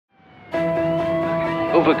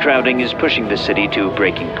Overcrowding is pushing the city to a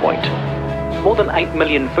breaking point. More than 8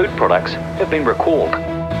 million food products have been recalled.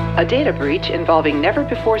 A data breach involving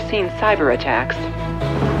never-before-seen cyber attacks.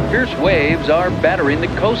 Fierce waves are battering the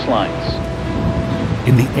coastlines.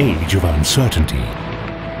 In the age of uncertainty,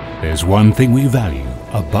 there's one thing we value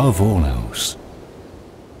above all else: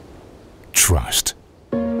 trust.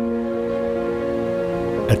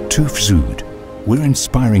 At TÜV SÜD, we're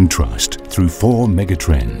inspiring trust through 4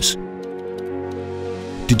 megatrends: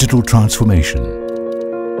 digital transformation,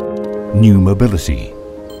 new mobility,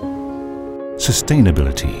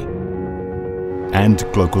 sustainability, and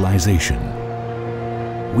glocalization.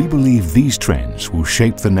 We believe these trends will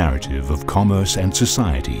shape the narrative of commerce and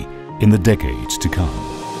society in the decades to come.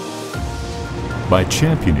 By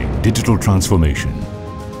championing digital transformation,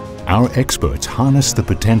 our experts harness the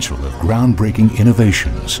potential of groundbreaking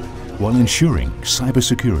innovations while ensuring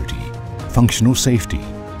cybersecurity, functional safety,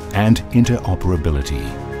 and interoperability.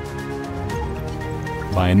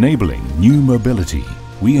 By enabling new mobility,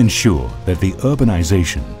 we ensure that the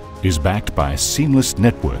urbanization is backed by a seamless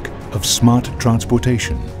network of smart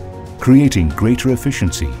transportation, creating greater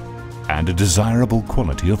efficiency and a desirable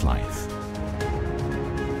quality of life.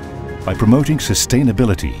 By promoting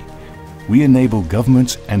sustainability, we enable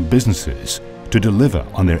governments and businesses to deliver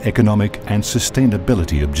on their economic and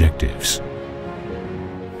sustainability objectives.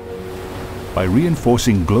 By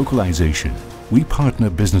reinforcing glocalization, we partner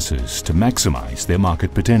businesses to maximize their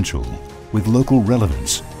market potential with local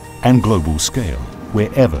relevance and global scale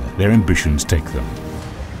wherever their ambitions take them.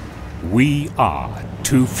 We are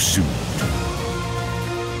TÜV SÜD,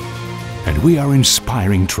 and we are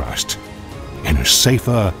inspiring trust in a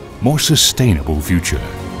safer, more sustainable future.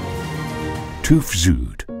 TÜV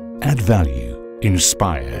SÜD. Add value.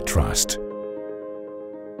 Inspire trust.